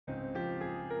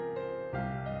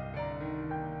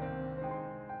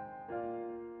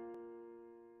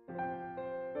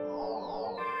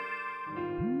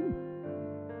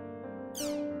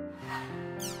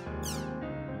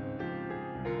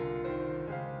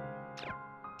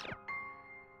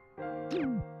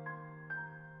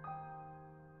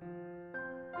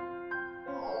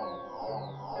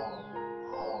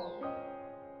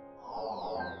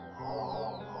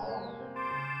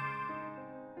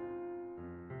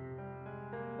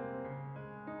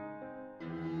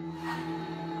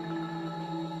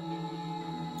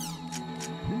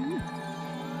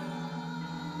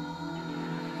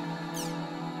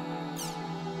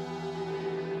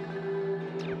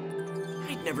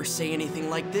Never say anything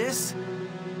like this.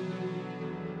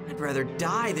 I'd rather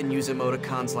die than use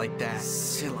emoticons like that.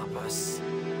 Syllabus.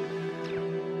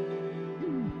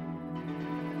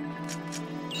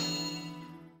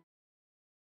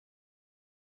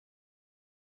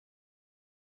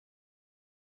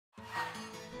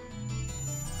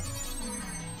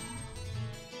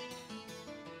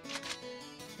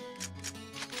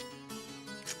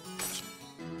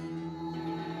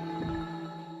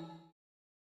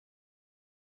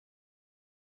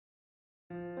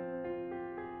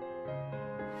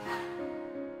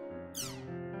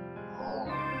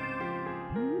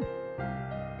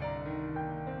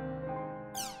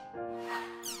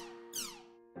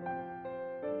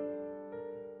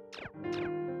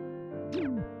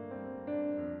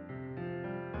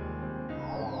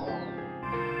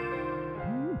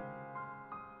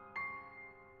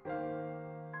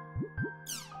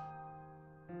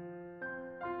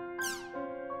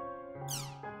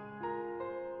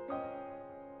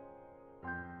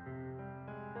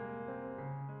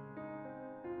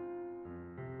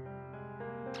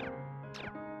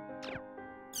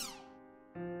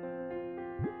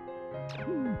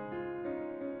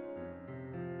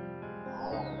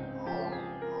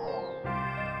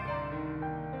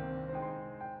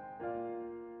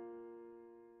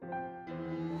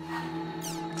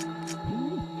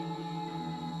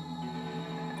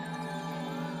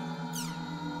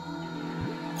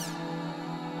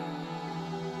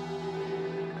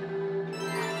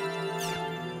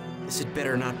 This had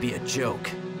better not be a joke.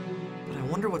 But I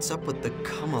wonder what's up with the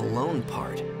come alone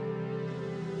part.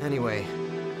 Anyway,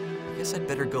 I guess I'd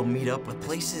better go meet up with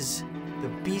places. The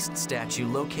Beast statue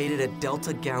located at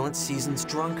Delta Gallant Season's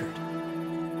Drunkard.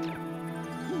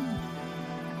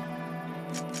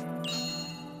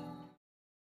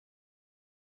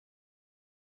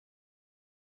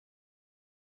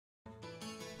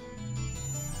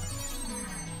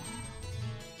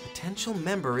 Potential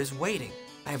member is waiting.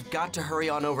 I have got to hurry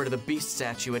on over to the Beast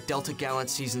statue at Delta Gallant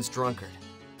Season's Drunkard.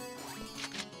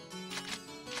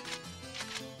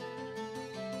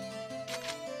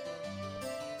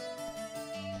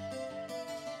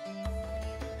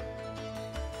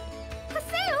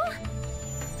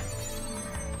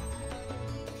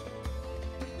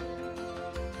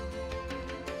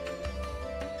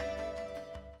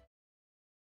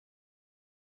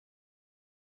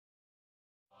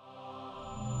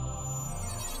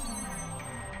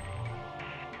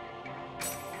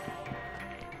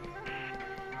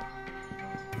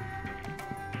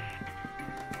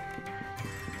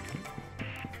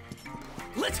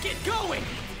 Let's get going!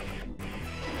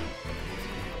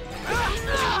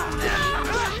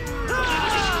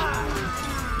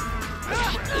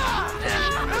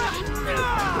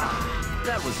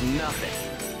 That was nothing.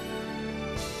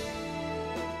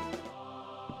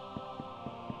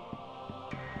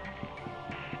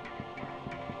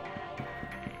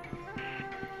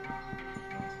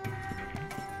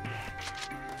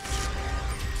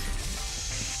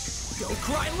 Don't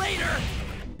cry later!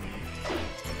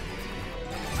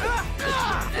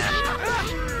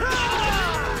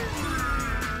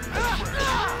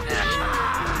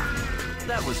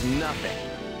 That was nothing.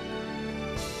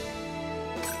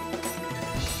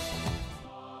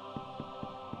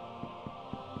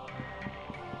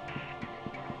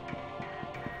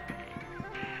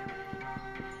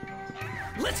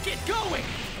 Let's get going!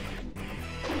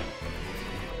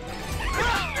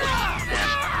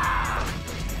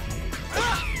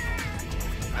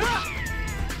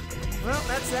 Well,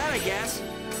 that's that, I guess.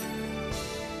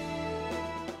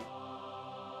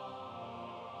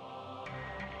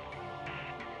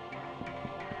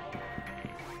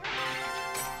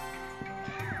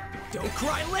 Don't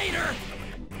cry later!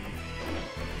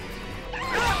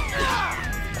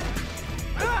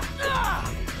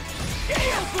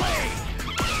 Gale Blade!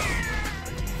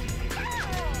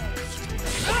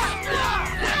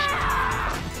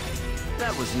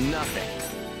 That was nothing.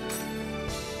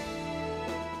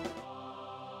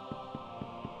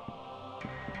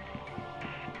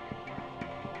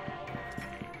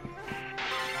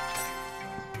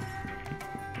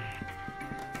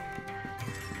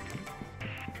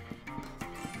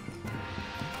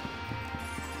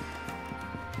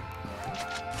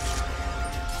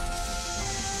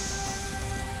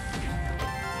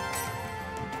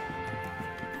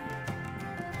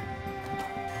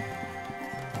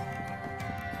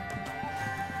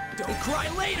 Don't cry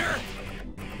later!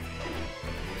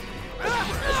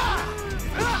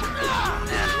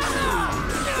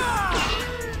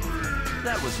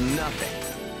 That was nothing.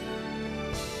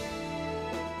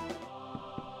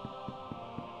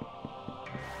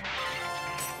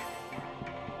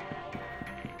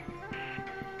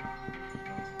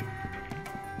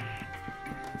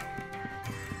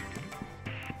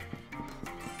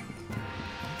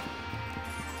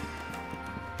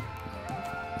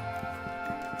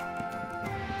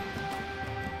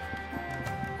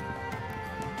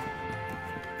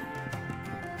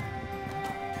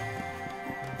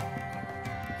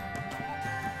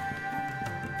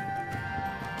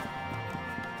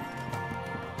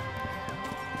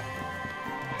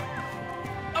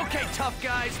 Okay, tough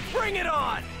guys, bring it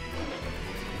on!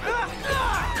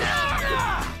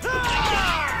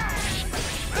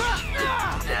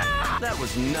 That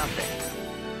was nothing.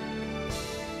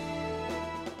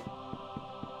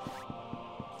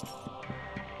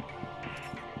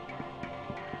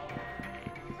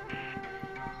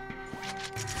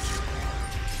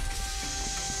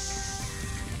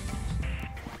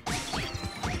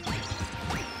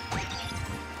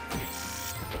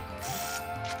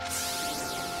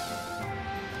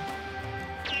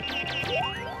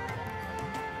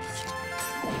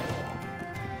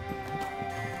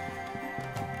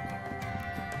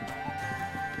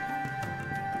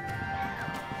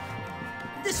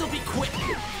 This'll be quick!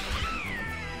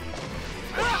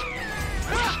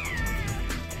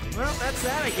 Well, that's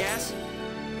that, I guess.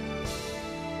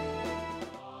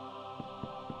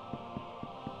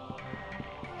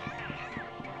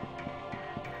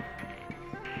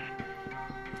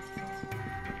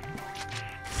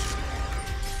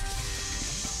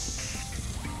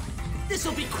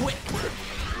 This'll be quick!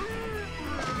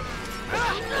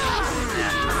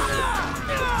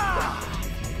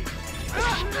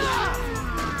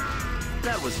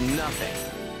 That was nothing.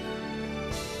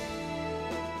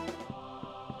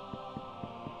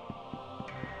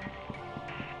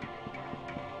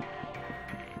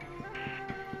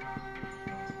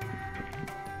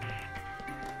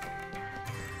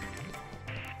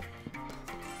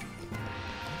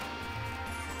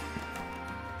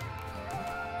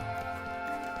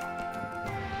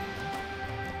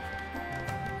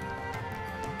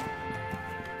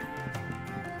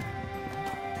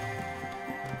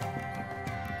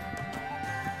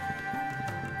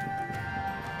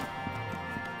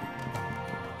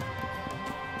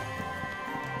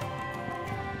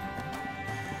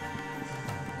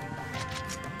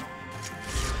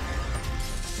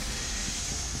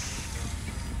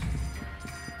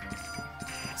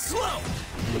 Slow!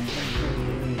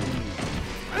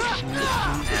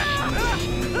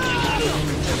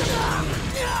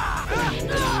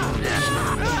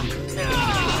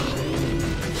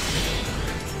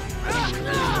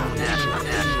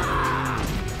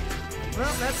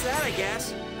 Well, that's that, I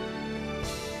guess.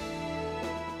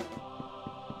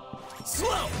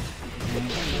 Slow!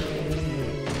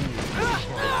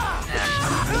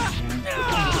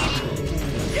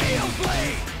 Gale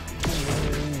blade!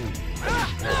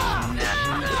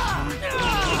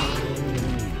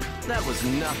 That was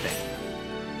nothing.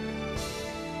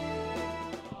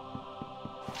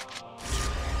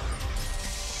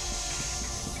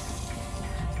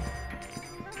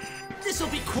 This'll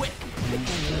be quick.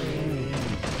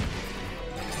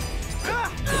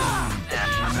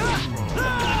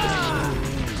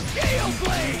 Gale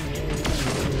blade!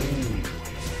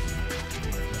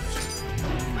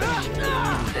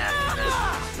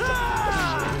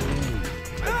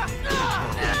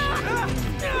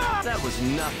 That was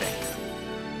nothing.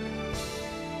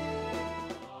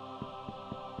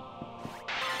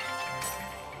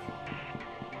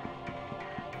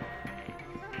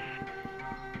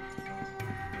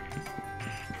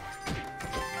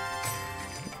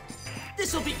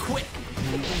 This'll be quick.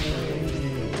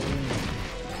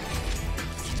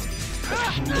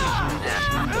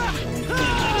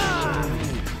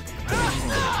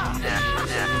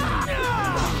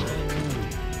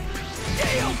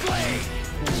 Gale blade!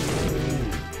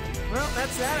 Well,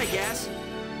 that's that, I guess.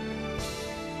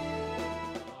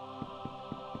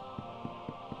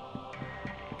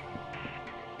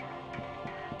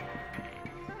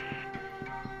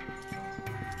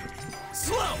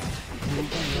 Slow!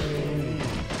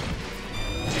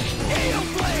 Gale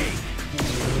blade!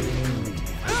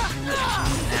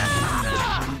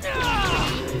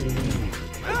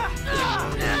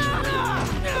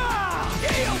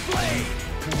 Gale blade!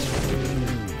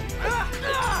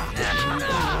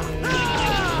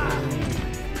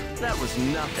 That was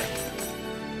nothing.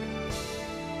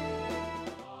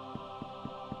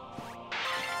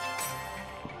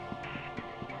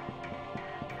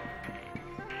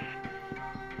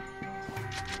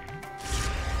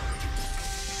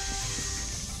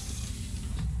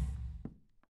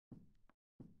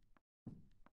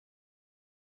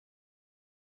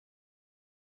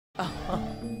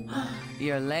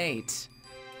 You're late.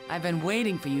 I've been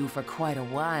waiting for you for quite a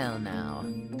while now.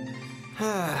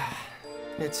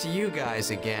 It's you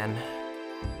guys again.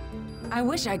 I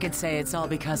wish I could say it's all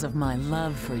because of my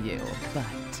love for you,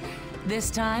 but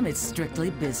this time it's strictly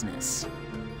business.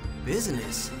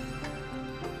 Business?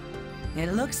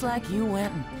 It looks like you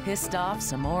went and pissed off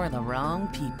some more of the wrong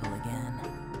people again.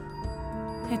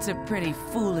 It's a pretty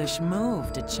foolish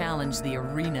move to challenge the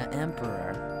Arena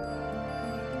Emperor.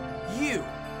 You?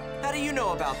 How do you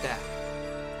know about that?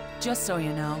 Just so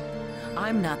you know,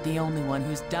 I'm not the only one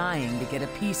who's dying to get a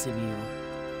piece of you.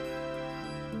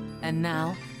 And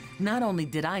now, not only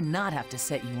did I not have to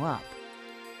set you up,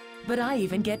 but I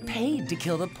even get paid to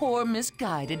kill the poor,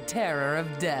 misguided terror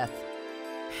of death.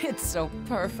 It's so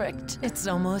perfect, it's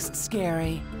almost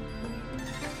scary.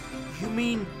 You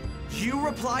mean you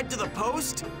replied to the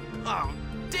post? Oh,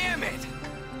 damn it!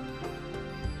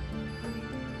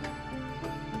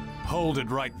 Hold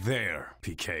it right there,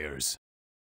 PKers.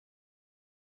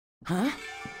 Huh?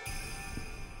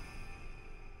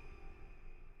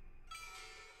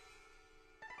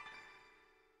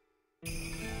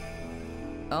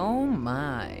 Oh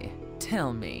my.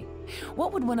 Tell me,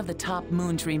 what would one of the top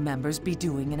Moontree members be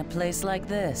doing in a place like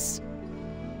this?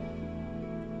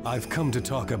 I've come to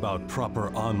talk about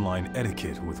proper online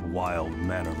etiquette with wild,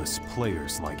 mannerless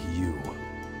players like you.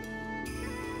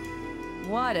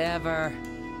 Whatever.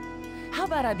 How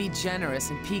about I be generous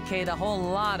and PK the whole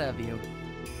lot of you?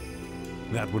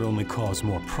 That would only cause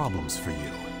more problems for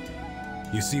you.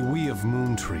 You see, we of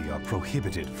Moontree are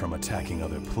prohibited from attacking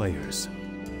other players.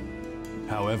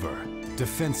 However,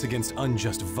 defense against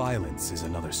unjust violence is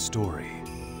another story.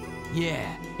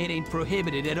 Yeah, it ain't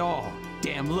prohibited at all,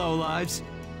 damn lowlives.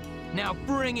 Now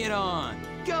bring it on!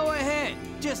 Go ahead!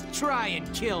 Just try and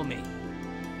kill me!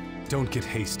 Don't get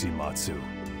hasty, Matsu.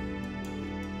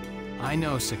 I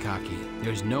know, Sakaki.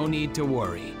 There's no need to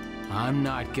worry. I'm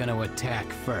not gonna attack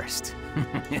first.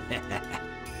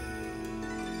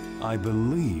 I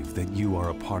believe that you are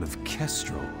a part of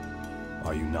Kestrel,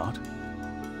 are you not?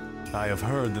 I have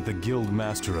heard that the guild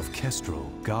master of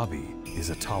Kestrel, Gabi,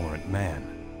 is a tolerant man.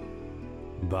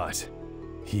 But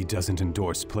he doesn't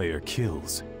endorse player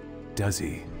kills, does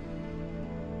he?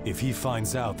 If he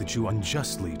finds out that you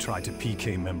unjustly tried to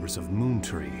PK members of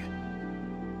Moontree,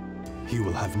 he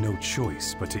will have no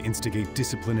choice but to instigate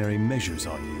disciplinary measures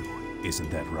on you, isn't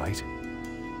that right?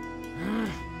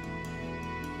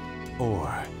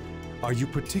 Or are you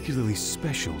particularly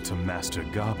special to Master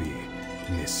Gabi,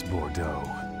 Miss Bordeaux?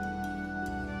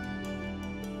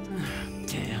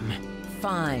 Damn.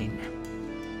 Fine.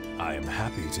 I am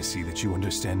happy to see that you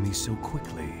understand me so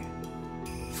quickly.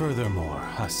 Furthermore,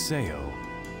 Haseo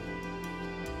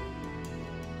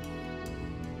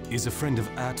is a friend of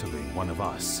Atali, one of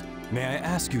us. May I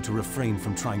ask you to refrain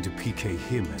from trying to PK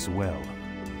him as well?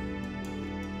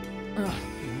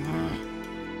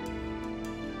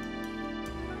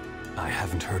 I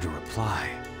haven't heard a reply.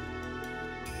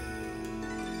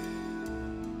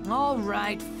 All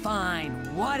right, fine,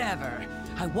 whatever.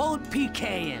 I won't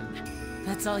PK him.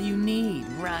 That's all you need,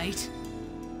 right?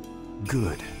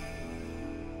 Good.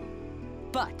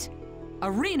 But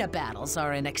arena battles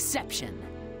are an exception.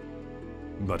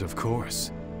 But of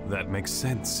course, that makes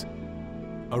sense.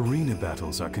 Arena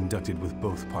battles are conducted with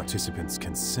both participants'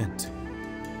 consent.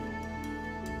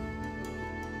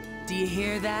 Do you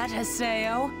hear that,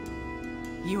 Haseo?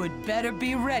 You had better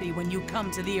be ready when you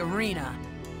come to the arena.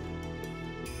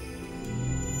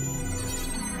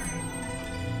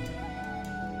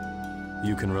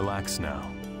 You can relax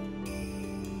now.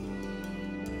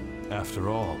 After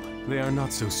all, they are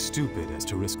not so stupid as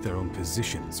to risk their own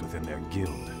positions within their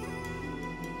guild.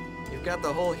 You've got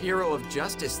the whole hero of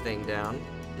justice thing down.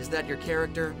 Is that your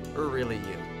character, or really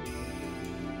you?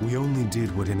 We only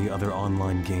did what any other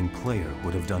online game player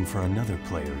would have done for another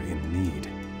player in need.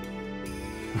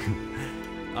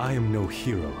 I am no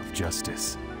hero of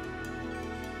justice.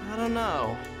 I don't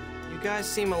know. You guys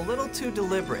seem a little too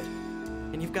deliberate.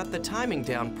 And you've got the timing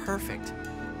down perfect.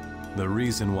 The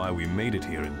reason why we made it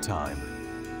here in time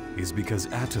is because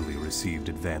Atali received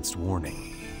advanced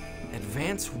warning.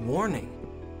 Advance warning?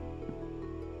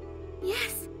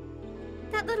 Yes,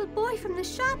 that little boy from the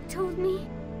shop told me.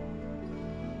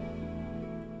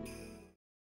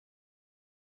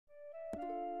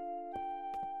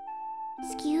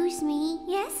 Excuse me,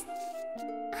 yes?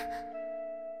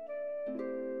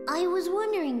 I was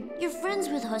wondering, you're friends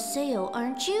with Haseo,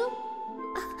 aren't you?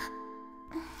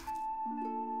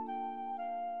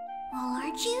 Well,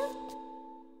 aren't you?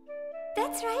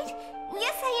 That's right.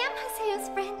 Yes, I am Haseo's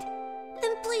friend.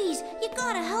 Then please, you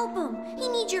gotta help him. He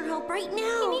needs your help right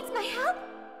now. He needs my help?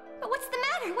 But what's the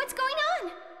matter? What's going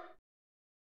on?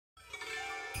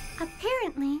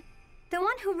 Apparently, the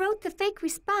one who wrote the fake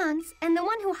response and the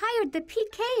one who hired the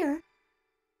PKer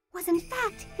was in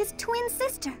fact his twin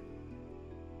sister.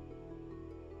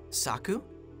 Saku?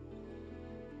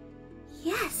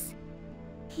 Yes.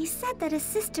 He said that his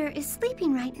sister is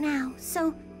sleeping right now,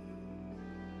 so...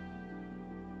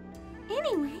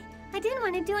 Anyway, I didn't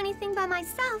want to do anything by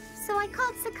myself, so I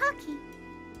called Sakaki.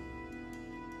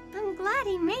 I'm glad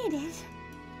he made it.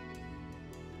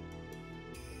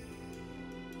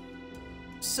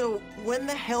 So, when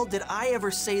the hell did I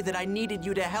ever say that I needed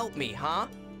you to help me, huh?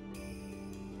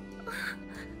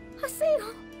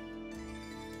 Haseo!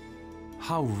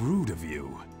 How rude of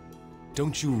you.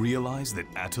 Don't you realize that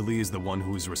Atali is the one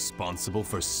who is responsible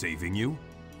for saving you?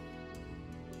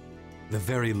 The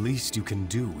very least you can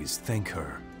do is thank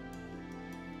her.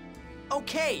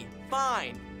 Okay,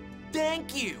 fine.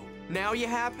 Thank you. Now you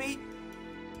happy?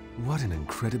 What an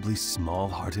incredibly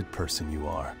small-hearted person you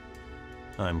are.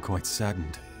 I'm quite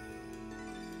saddened.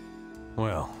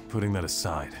 Well, putting that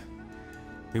aside,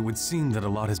 it would seem that a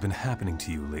lot has been happening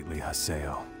to you lately,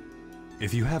 Haseo.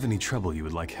 If you have any trouble you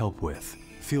would like help with,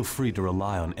 feel free to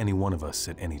rely on any one of us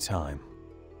at any time.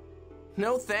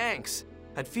 No thanks.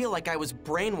 I'd feel like I was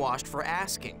brainwashed for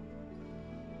asking.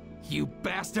 You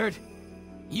bastard!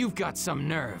 You've got some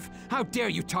nerve. How dare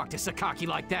you talk to Sakaki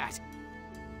like that?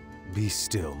 Be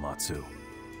still, Matsu.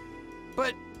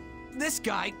 But this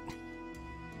guy...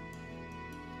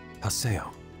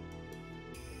 Haseo,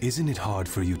 isn't it hard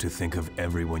for you to think of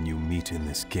everyone you meet in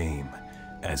this game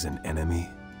as an enemy?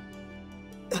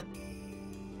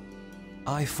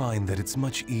 I find that it's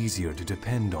much easier to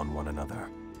depend on one another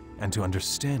and to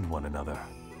understand one another.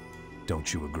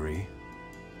 Don't you agree?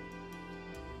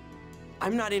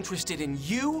 I'm not interested in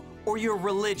you or your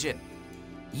religion.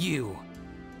 You.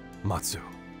 Matsu.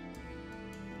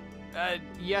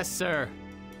 Yes, sir.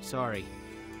 Sorry.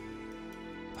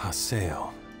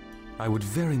 Haseo, I would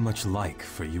very much like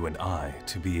for you and I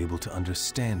to be able to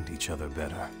understand each other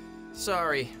better.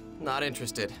 Sorry, not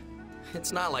interested.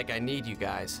 It's not like I need you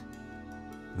guys.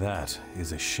 That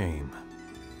is a shame.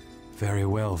 Very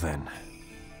well then.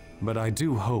 But I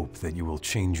do hope that you will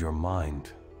change your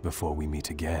mind before we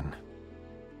meet again.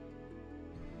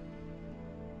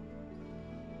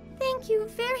 Thank you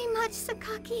very much,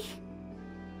 Sakaki.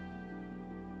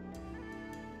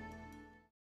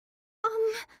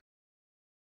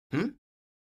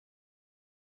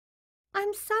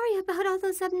 I'm sorry about all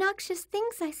those obnoxious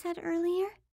things I said earlier.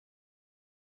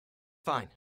 Fine.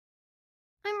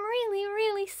 I'm really,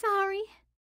 really sorry.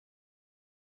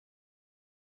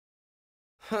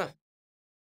 Huh.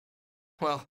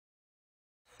 Well,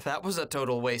 that was a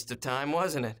total waste of time,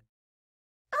 wasn't it?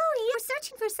 Oh, you're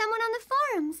searching for someone on the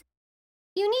forums.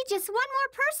 You need just one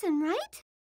more person, right?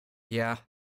 Yeah.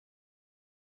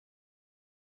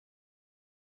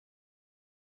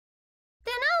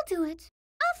 Then I'll do it.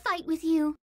 I'll fight with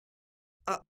you.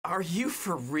 Are you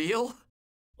for real?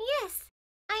 Yes,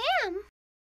 I am.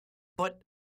 But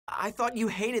I thought you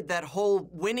hated that whole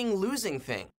winning-losing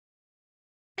thing.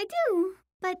 I do,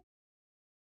 but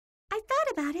I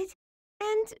thought about it,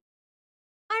 and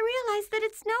I realized that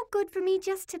it's no good for me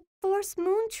just to force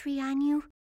Moontree on you.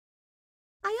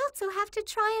 I also have to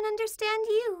try and understand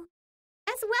you,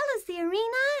 as well as the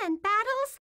arena and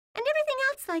battles and everything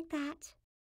else like that.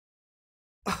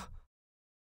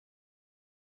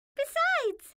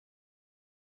 Besides,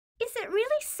 is it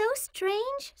really so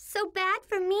strange, so bad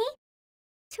for me,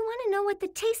 to want to know what the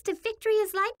taste of victory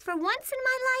is like for once in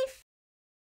my life?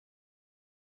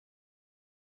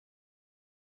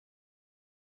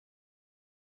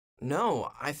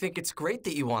 No, I think it's great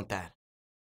that you want that.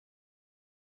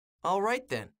 All right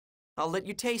then, I'll let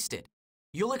you taste it.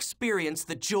 You'll experience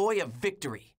the joy of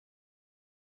victory.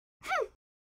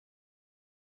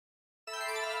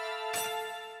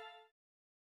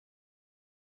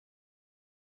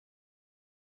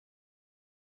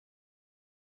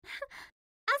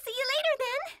 I'll see you later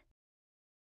then.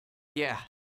 Yeah.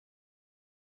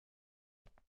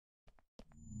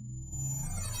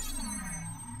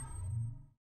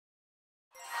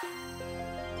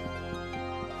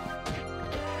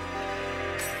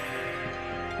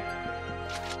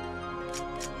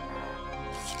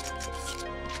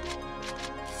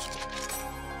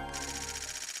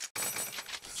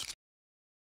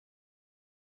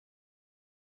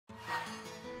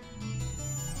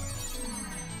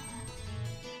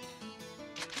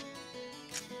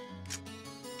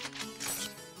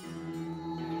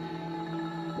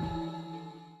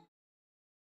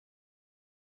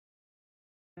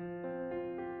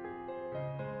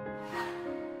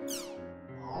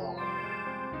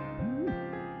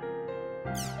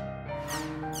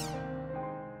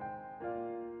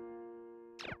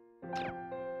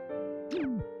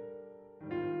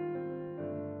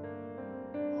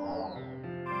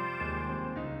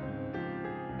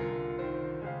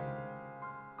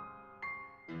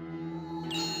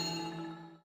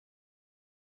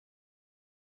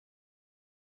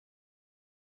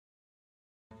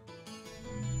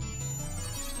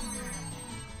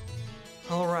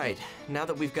 All right, now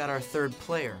that we've got our third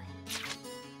player.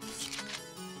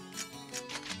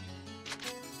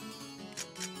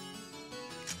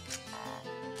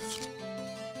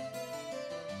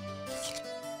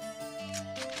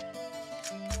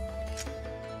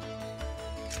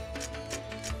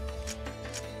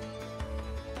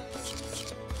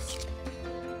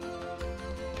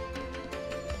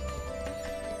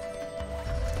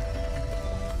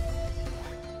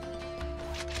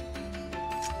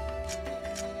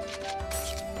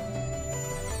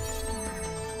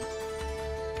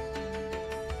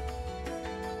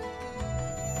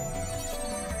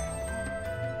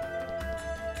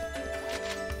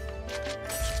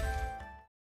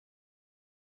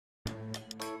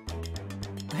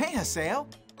 Hey, Haseo.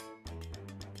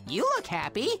 You look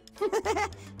happy.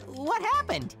 What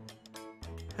happened?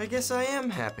 I guess I am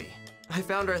happy. I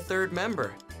found our third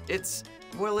member. It's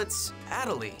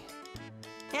Adelie.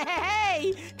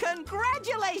 Hey,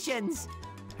 congratulations!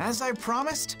 As I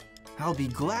promised, I'll be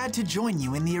glad to join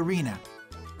you in the arena.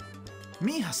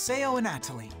 Me, Haseo, and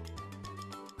Adelie.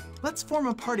 Let's form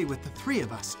a party with the three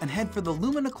of us and head for the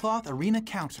Lumina Cloth Arena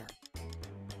counter.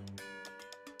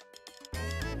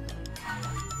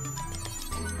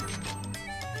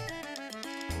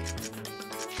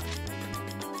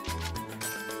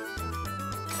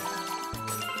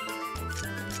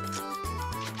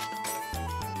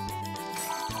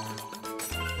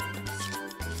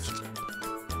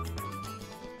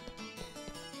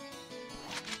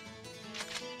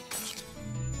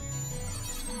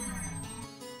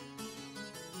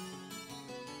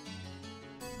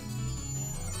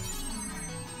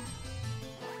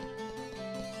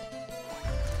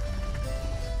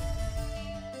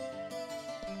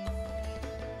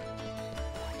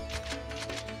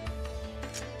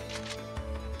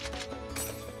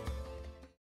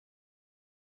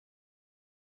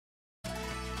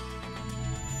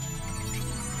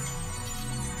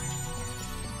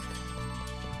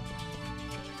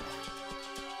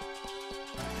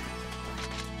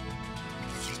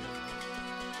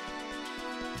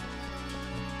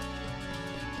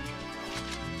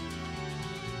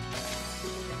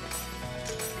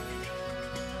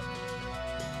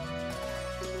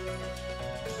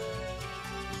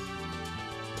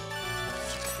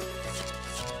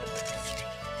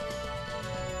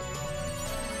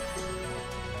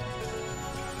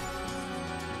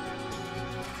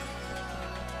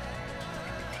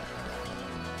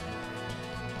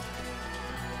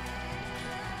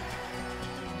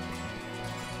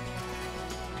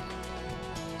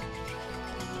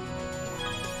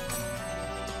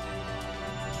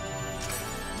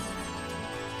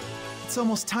 It's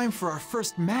almost time for our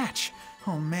first match.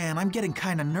 Oh man, I'm getting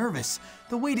kinda nervous.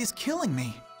 The wait is killing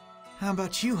me. How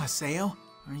about you, Haseo?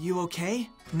 Are you okay?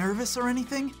 Nervous or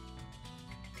anything?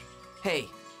 Hey,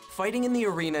 fighting in the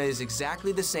arena is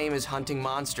exactly the same as hunting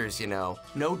monsters, you know.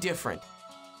 No different.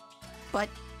 But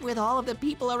with all of the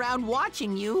people around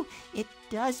watching you, it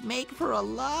does make for a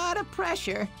lot of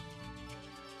pressure.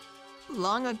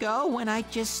 Long ago, when I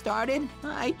just started,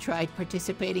 I tried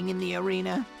participating in the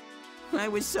arena. I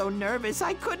was so nervous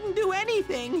I couldn't do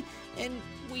anything, and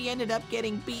we ended up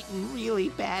getting beaten really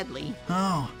badly.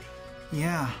 Oh,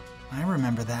 yeah, I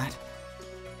remember that.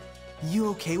 You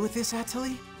okay with this,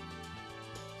 Adelie?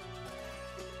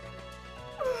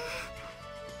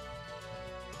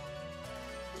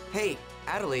 Hey,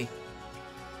 Adelie.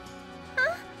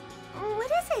 Huh?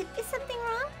 What is it? Is something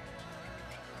wrong?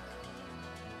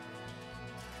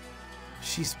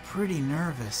 She's pretty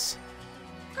nervous.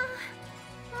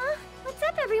 What's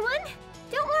up, everyone?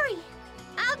 Don't worry.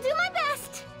 I'll do my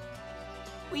best.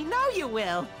 We know you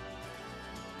will.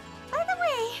 By the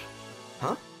way...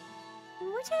 Huh?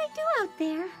 What did I do out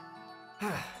there?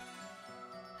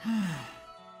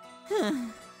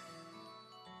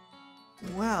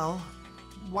 Well,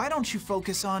 why don't you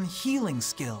focus on healing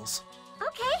skills?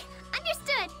 Okay,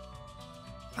 understood.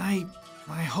 I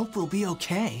hope we'll be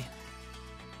okay.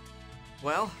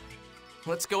 Well,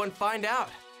 let's go and find out.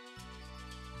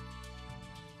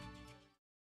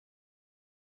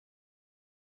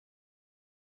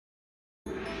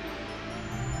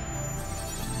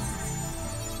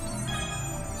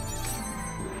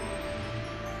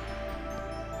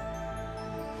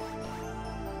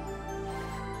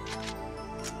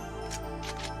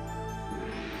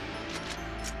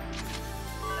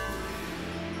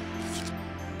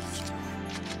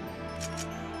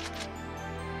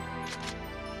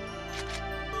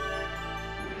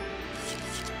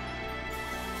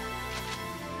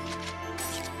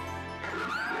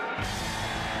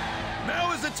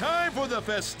 time for the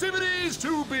festivities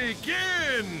to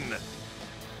begin!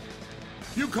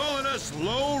 You calling us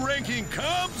low-ranking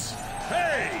cubs?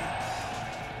 Hey!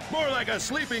 More like a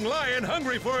sleeping lion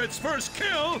hungry for its first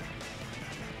kill!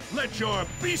 Let your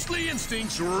beastly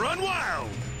instincts run wild!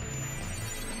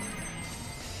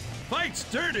 Fight's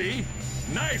dirty?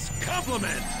 Nice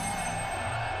compliment!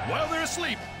 While they're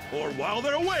asleep, or while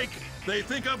they're awake, they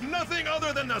think of nothing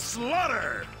other than the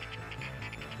slaughter!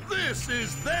 This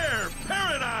is their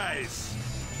paradise!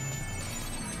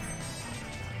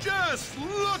 Just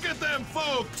look at them,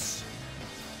 folks!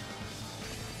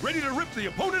 Ready to rip the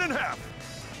opponent in half!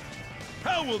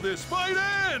 How will this fight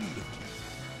end?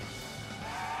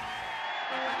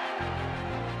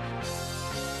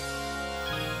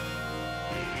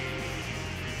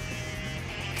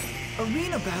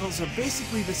 Arena battles are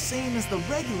basically the same as the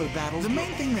regular battles. The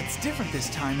main thing that's different this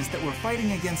time is that we're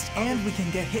fighting against and we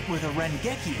can get hit with a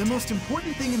Rengeki. The most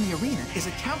important thing in the arena is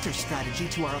a counter strategy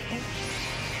to our opponent.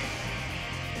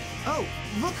 Oh,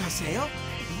 look, Haseo.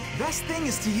 Best thing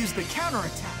is to use the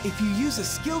counterattack. If you use a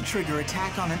skill trigger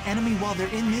attack on an enemy while they're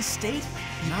in this state,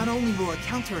 not only will a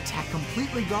counterattack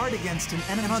completely guard against an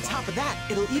enemy, and on top of that,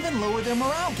 it'll even lower their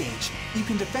morale gauge. You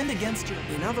can defend against your...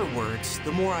 In other words,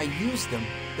 the more I use them,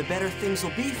 the better things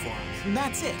will be for us. And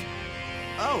that's it.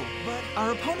 Oh, but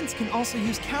our opponents can also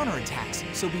use counterattacks,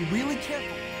 so be really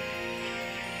careful.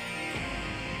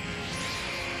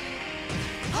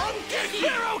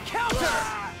 Hero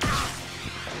counter!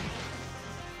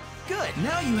 Good.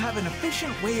 Now you have an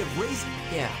efficient way of raising.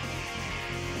 Yeah.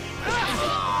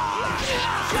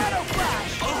 Shadow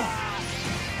Flash!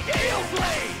 Gale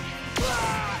Blade!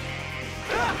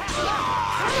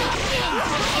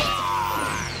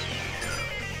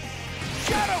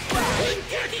 Shadow Flash!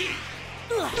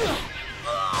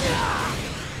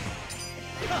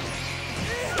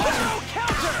 Hero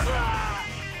counter!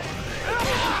 Shadow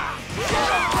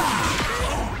Flash!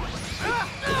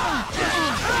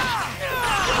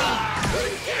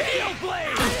 Gale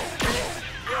Blade!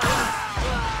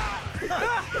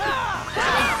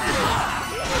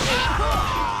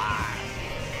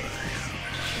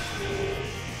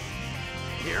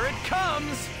 Here it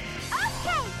comes!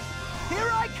 Okay!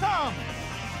 Here I come!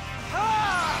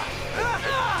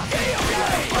 Gale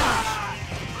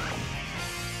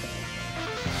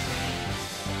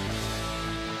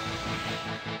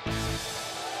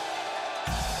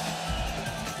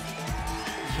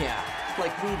Yeah,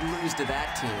 like we'd lose to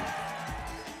that team.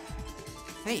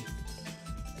 Hey.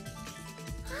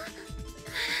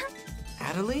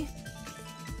 Natalie?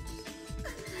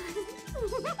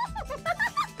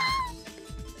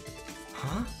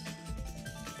 Huh?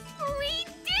 We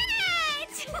did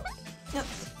it! No,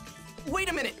 wait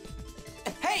a minute!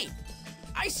 Hey!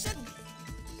 I said...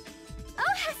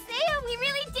 Oh, Haseo, we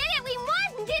really did it! We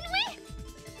won, didn't we?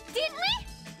 Didn't we?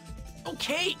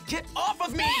 Okay, get off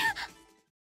of me!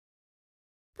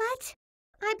 But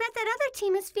I bet that other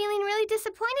team is feeling really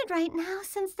disappointed right now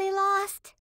since they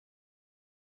lost.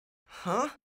 Huh?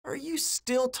 Are you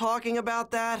still talking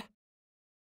about that?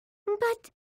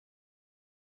 But...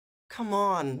 Come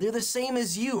on, they're the same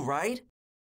as you, right?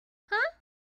 Huh?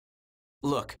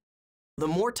 Look, the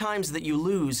more times that you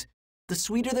lose, the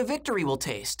sweeter the victory will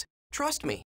taste. Trust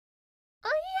me.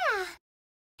 Oh, yeah.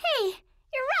 Hey,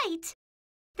 you're right.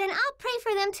 Then I'll pray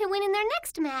for them to win in their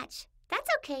next match. That's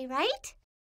okay, right?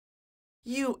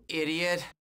 You idiot.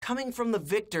 Coming from the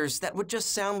victors, that would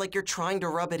just sound like you're trying to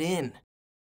rub it in.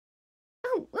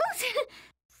 Oh, oops.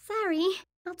 Sorry.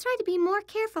 I'll try to be more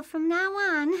careful from now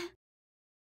on.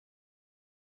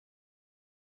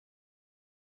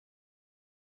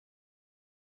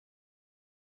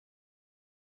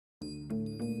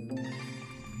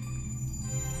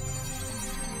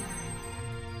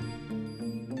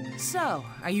 So,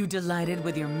 are you delighted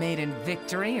with your maiden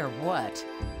victory or what?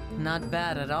 Not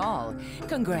bad at all.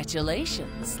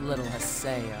 Congratulations, little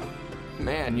Haseo.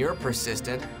 Man, you're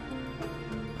persistent.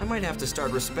 I might have to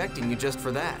start respecting you just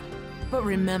for that. But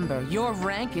remember, your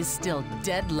rank is still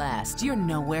dead last. You're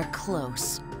nowhere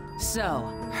close. So,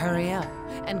 hurry up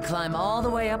and climb all the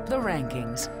way up the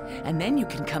rankings, and then you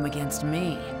can come against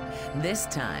me. This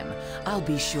time, I'll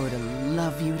be sure to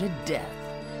love you to death.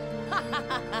 Ha ha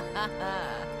ha ha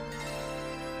ha!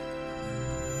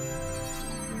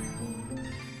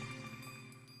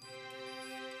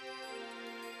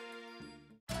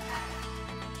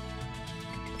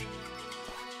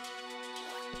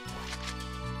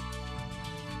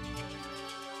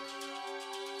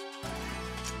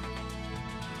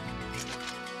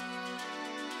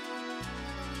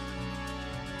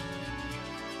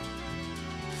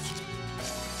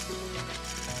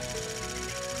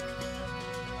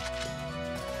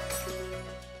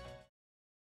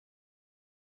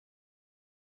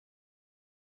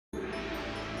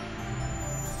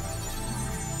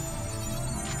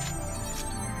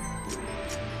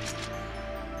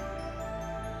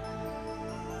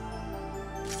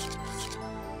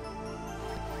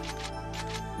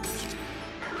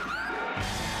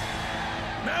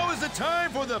 Now is the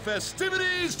time for the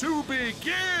festivities to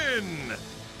begin!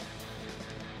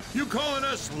 You calling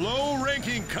us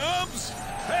low-ranking cubs?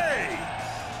 Hey!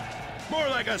 More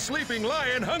like a sleeping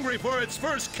lion hungry for its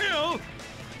first kill!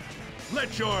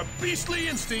 Let your beastly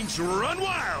instincts run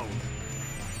wild!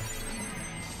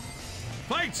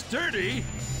 Fight's dirty?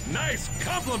 Nice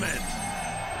compliment!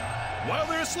 While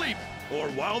they're asleep, or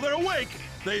while they're awake,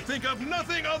 they think of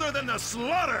nothing other than the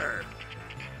slaughter!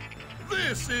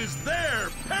 This is their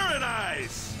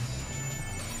paradise!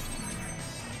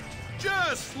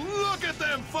 Just look at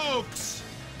them, folks!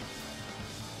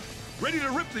 Ready to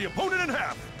rip the opponent in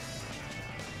half!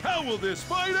 How will this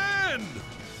fight end?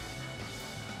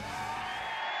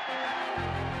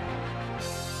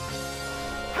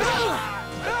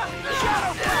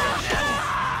 Shadow Flash!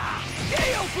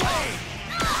 Gale Blade!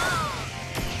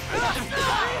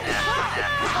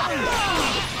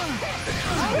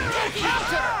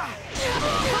 Counter! Gale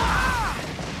Blade!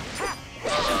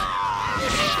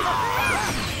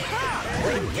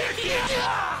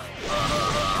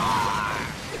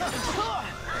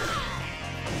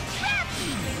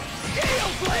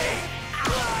 Gale Blade! Gale Blade! Gale Blade!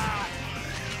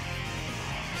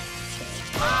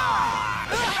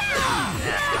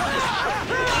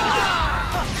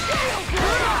 Gale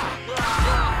Blade!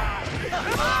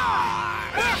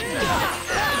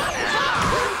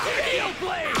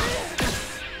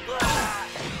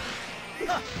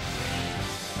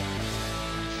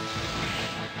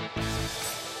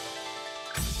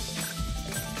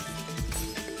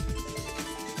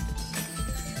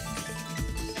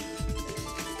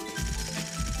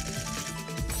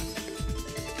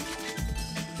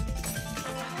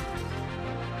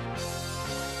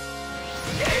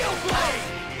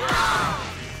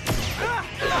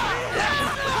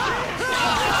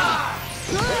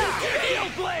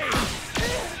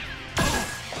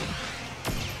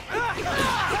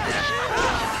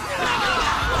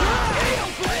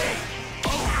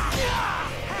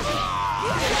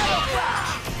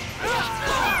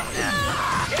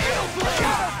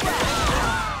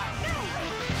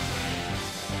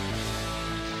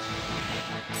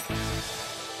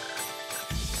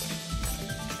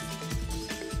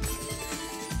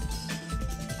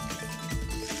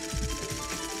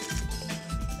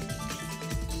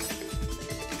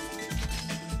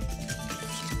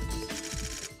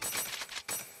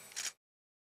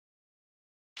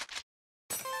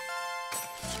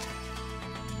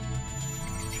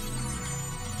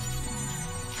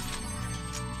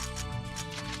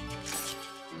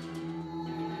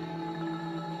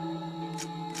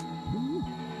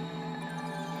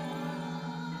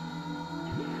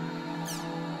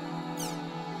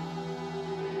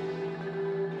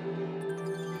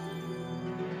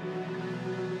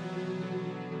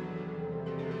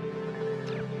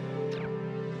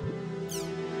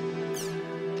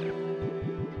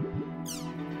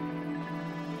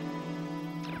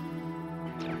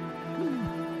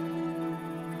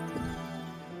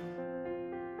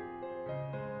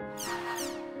 Shadow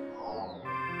Flash!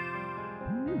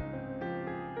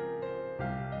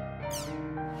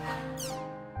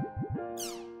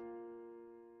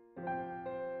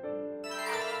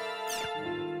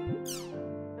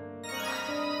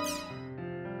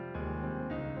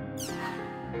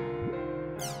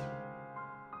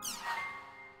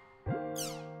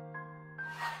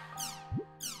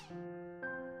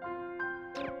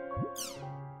 Gale Blade!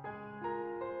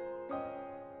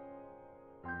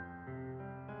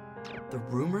 The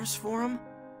rumors forum?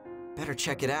 Better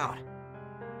check it out.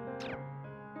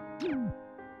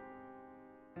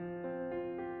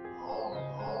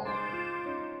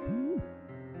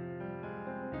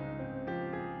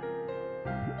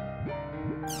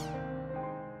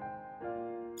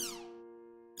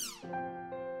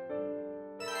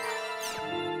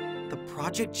 The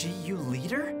Project GU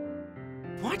leader?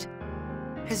 What?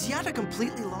 Has Yata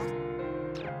completely lost?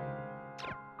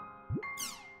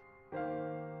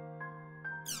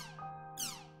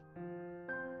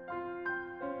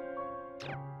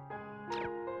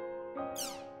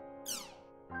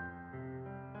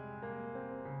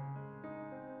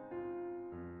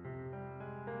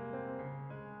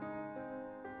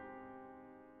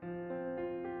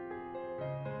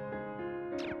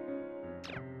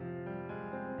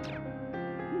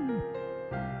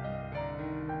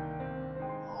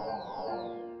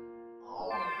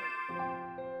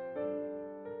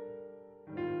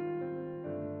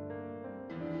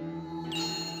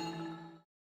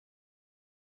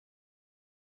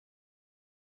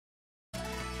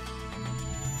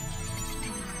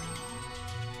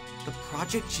 The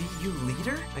Project GU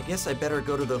leader? I guess I better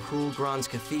go to the Hulgran's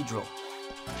Cathedral.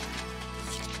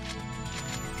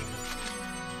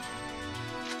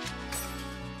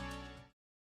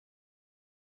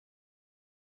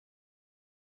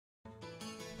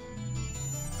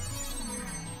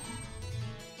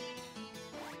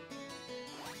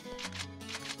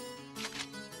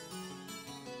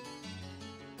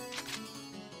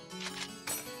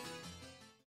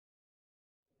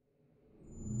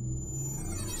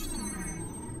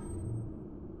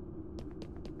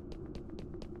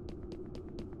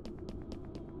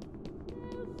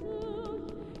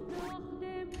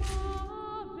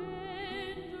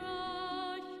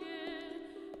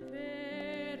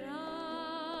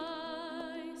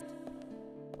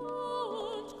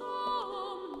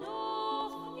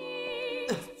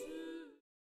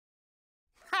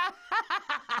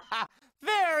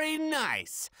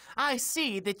 Nice. I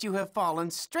see that you have fallen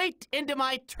straight into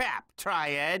my trap,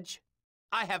 Tri-Edge.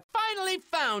 I have finally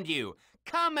found you.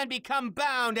 Come and become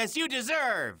bound as you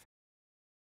deserve.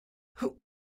 Who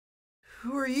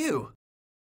are you?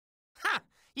 Ha!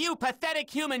 You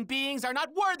pathetic human beings are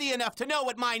not worthy enough to know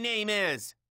what my name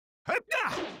is.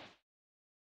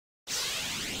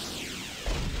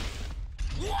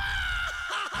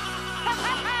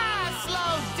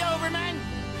 Slow Doberman!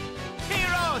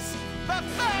 Heroes, the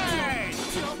third!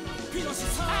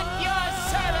 At your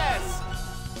service!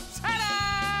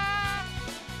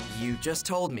 Ta-da! You just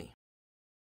told me.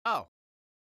 Oh.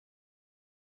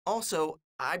 Also,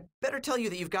 I better tell you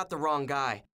that you've got the wrong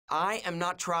guy. I am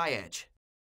not Tri-Edge.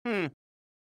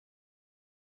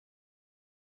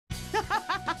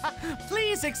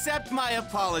 Please accept my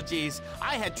apologies.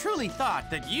 I had truly thought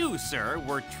that you, sir,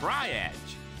 were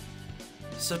Tri-Edge.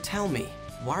 So tell me,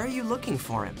 why are you looking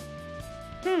for him?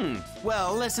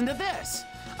 Well, listen to this.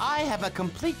 I have a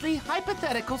completely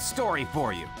hypothetical story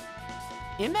for you.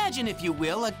 Imagine, if you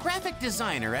will, a graphic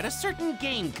designer at a certain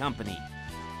game company.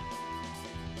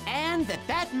 And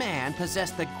that man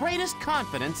possessed the greatest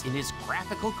confidence in his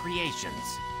graphical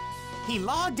creations. He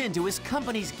logged into his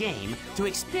company's game to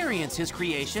experience his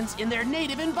creations in their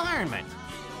native environment.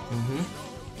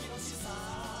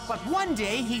 But one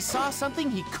day he saw something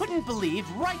he couldn't believe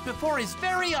right before his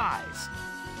very eyes.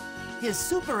 His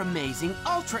super amazing,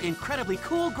 ultra incredibly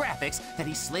cool graphics that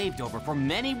he slaved over for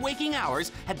many waking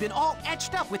hours had been all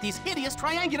etched up with these hideous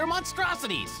triangular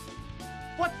monstrosities.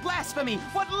 What blasphemy!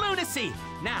 What lunacy!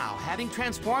 Now, having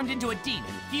transformed into a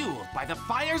demon fueled by the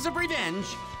fires of revenge,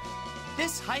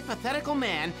 this hypothetical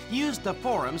man used the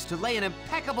forums to lay an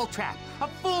impeccable trap, a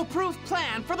foolproof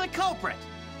plan for the culprit.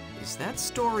 Is that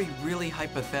story really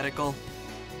hypothetical?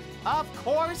 Of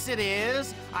course it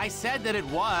is. I said that it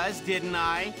was, didn't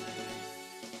I?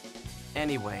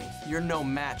 Anyway, you're no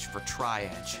match for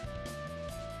Tri-Edge.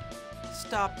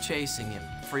 Stop chasing him,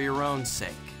 for your own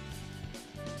sake.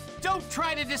 Don't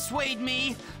try to dissuade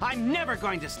me. I'm never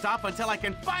going to stop until I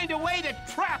can find a way to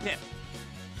trap him.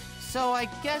 So I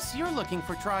guess you're looking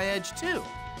for Tri-Edge too.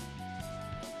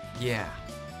 Yeah.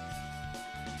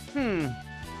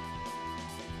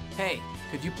 Hey,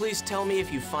 could you please tell me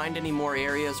if you find any more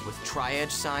areas with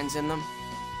Tri-Edge signs in them?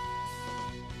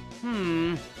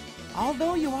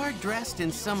 Although you are dressed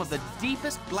in some of the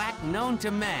deepest black known to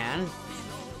man,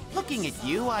 looking at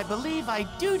you, I believe I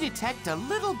do detect a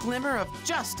little glimmer of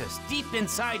justice deep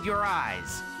inside your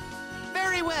eyes.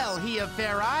 Very well, he of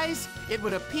fair eyes. It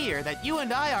would appear that you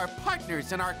and I are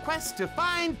partners in our quest to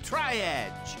find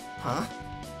Tri-Edge. Huh?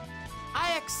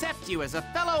 I accept you as a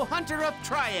fellow hunter of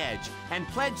Tri-Edge and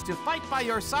pledge to fight by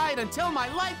your side until my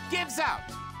life gives out.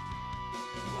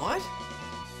 What?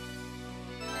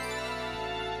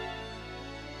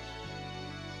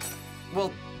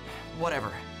 Well,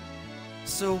 whatever.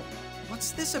 So,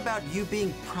 what's this about you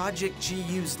being Project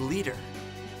GU's leader?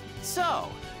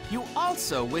 So, you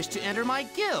also wish to enter my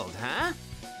guild, huh?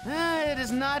 It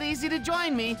is not easy to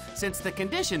join me, since the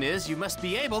condition is you must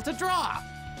be able to draw.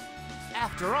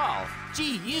 After all,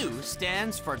 GU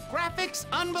stands for Graphics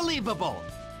Unbelievable.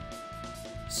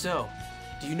 So,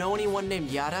 do you know anyone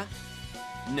named Yada?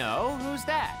 No, who's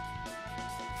that?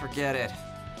 Forget it.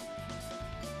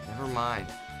 Never mind.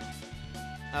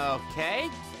 Okay.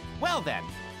 Well then,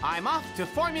 I'm off to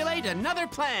formulate another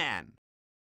plan.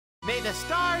 May the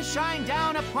stars shine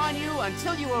down upon you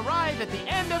until you arrive at the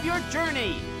end of your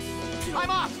journey. I'm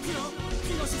off!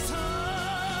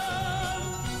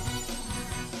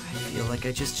 I feel like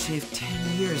I just shaved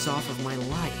 10 years off of my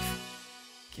life.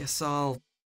 Guess I'll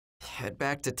head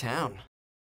back to town.